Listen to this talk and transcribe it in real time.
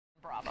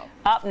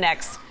Up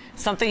next,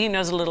 something he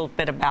knows a little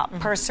bit about,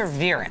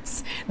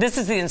 perseverance. This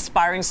is the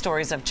inspiring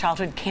stories of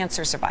childhood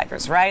cancer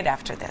survivors right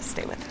after this.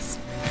 Stay with us.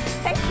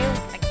 Thank you.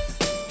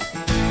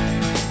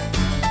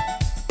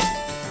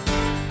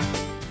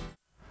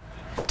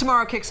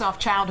 Tomorrow kicks off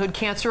Childhood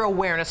Cancer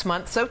Awareness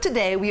Month, so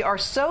today we are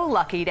so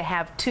lucky to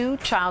have 2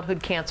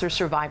 childhood cancer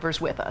survivors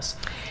with us.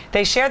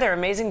 They share their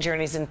amazing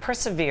journeys in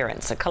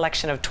Perseverance, a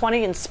collection of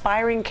 20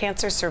 inspiring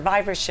cancer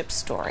survivorship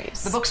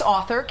stories. The book's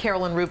author,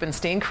 Carolyn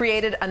Rubenstein,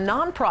 created a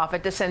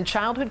nonprofit to send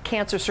childhood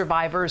cancer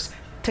survivors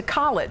to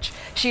college.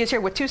 She is here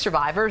with 2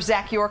 survivors,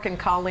 Zach York and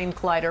Collen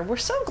Clyder. We're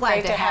so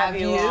glad to have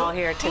you all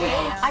here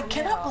today. I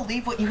cannot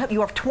believe what you have.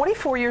 You are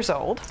 24 years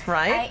old,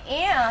 right? I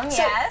am,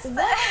 So yes.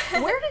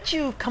 where did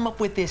you come up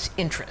with this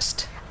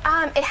interest?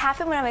 It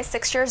happened when I was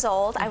 6 years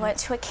old. I went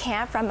to a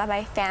camp run by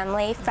my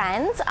family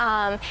friends,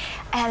 and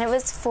it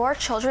was for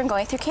children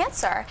going through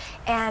cancer.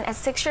 And at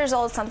 6 years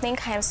old, something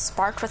kind of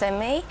sparked within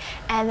me,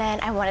 and then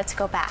I wanted to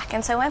go back.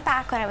 And so I went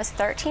back when I was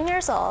 13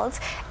 years old,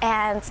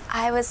 and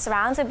I was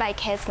surrounded by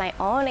kids my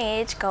own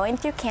age going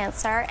through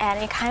cancer,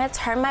 and it kind of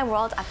turned my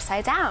world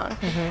upside down.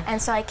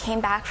 And so I came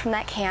back from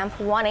that camp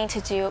wanting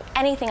to do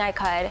anything I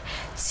could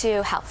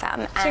to help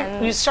them.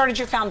 So you started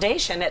your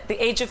foundation at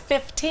the age of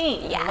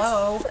 15. Yes,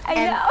 Hello. I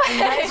know.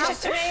 It's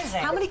just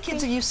amazing. How many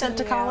kids have you sent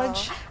to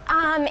college?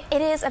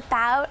 It is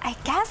about, I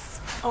guess,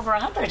 Over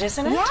 100,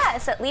 isn't it?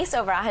 yes, at least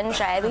over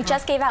 100. We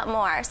just gave out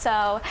more,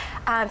 so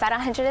about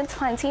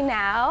 120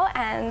 now,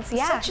 and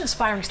yeah. Such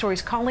inspiring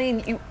stories.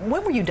 Collen,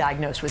 when were you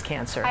diagnosed with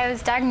cancer? I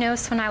was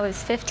diagnosed when I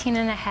was 15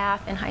 and a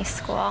half in high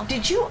school.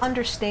 Did you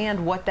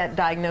understand what that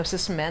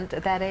diagnosis meant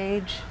at that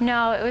age?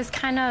 No, it was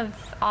kind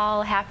of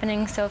all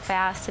happening so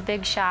fast, a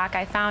big shock.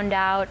 I found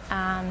out,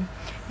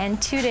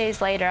 and 2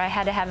 days later I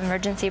had to have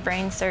emergency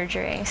brain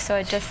surgery. So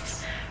it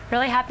just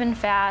really happened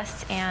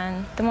fast,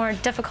 and the more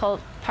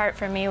difficult part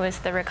for me was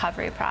the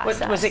recovery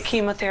process. Was it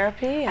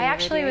chemotherapy? I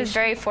actually was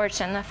very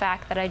fortunate in the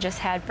fact that I just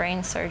had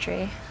brain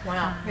surgery.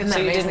 Wow. Isn't that So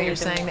you amazing didn't that you're even-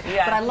 saying that?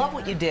 yeah. But I love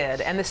what you did,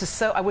 and this is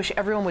so, I wish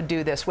everyone would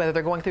do this, whether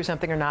they're going through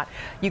something or not.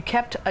 You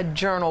kept a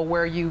journal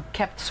where you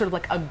kept sort of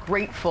like a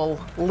grateful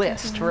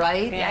list,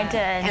 right? Yeah, I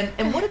did.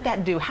 And what did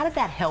that do? How did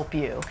that help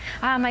you?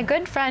 My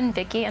good friend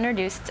Vicki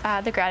introduced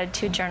the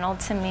gratitude journal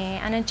to me,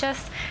 and it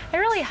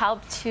really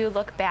helped to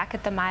look back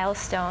at the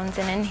milestones.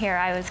 And in here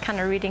I was kind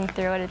of reading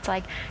through it. It's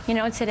like, you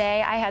know,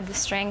 today I had the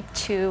strength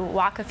to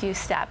walk a few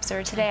steps,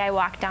 or today I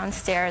walked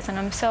downstairs, and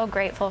I'm so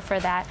grateful for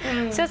that.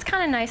 So it's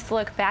kind of nice to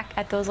look back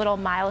at those little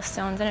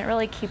milestones, and it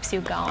really keeps you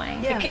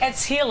going. Yeah.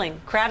 It's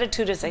healing.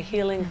 Gratitude is a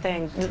healing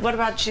thing. What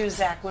about you,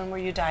 Zach? When were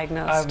you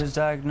diagnosed? I was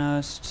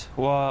diagnosed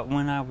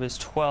when I was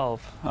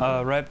 12,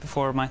 right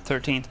before my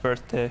 13th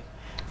birthday.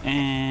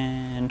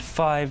 And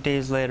 5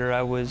 days later,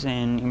 I was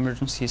in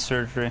emergency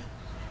surgery.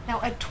 Now,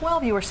 at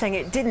 12, you were saying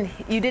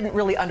you didn't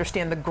really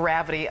understand the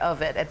gravity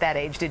of it at that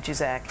age, did you,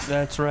 Zach?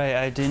 That's right.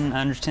 I didn't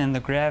understand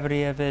the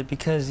gravity of it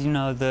because, you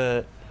know,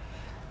 the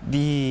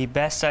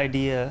best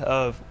idea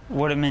of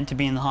what it meant to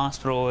be in the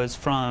hospital was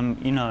from,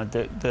 you know,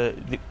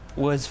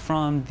 was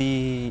from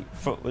the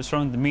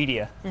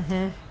media.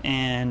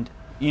 And,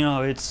 you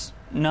know, it's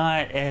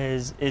not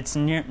as,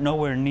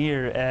 nowhere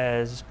near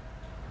as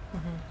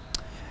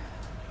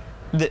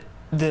the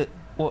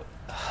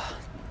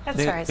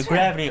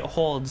gravity it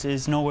holds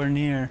is nowhere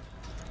near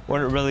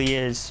what it really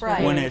is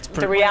when it's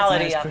the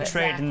reality of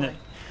portrayed it.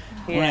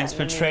 when it's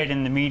portrayed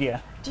in the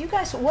media. Do you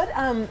guys,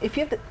 if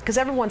you have because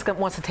everyone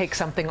wants to take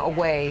something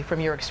away from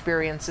your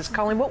experiences,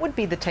 Collen, what would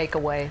be the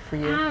takeaway for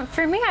you?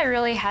 For me, I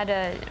really had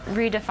to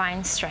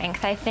redefine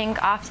strength. I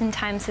think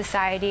oftentimes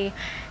society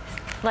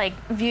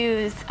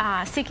views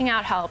seeking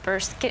out help or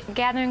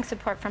gathering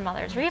support from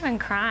others or even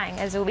crying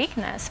as a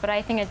weakness, but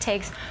I think it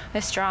takes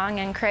a strong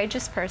and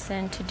courageous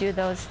person to do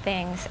those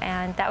things,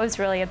 and that was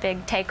really a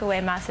big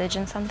takeaway message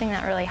and something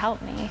that really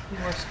helped me.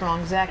 You are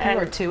strong, Zach. You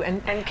are too.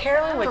 And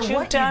Carolyn, what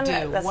you've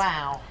done,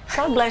 wow.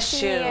 God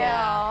bless you.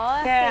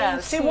 Yeah.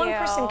 Thank See, one you.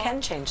 person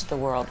can change the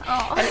world,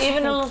 and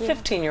even a little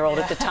 15-year-old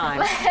at the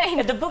time.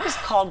 And the book is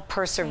called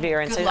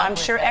Perseverance, and I'm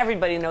sure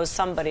everybody knows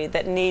somebody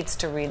that needs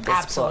to read this book.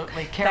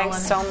 Absolutely. Carolyn,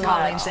 Thanks so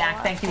much. Collen,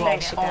 Zach, thank you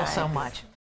all so much.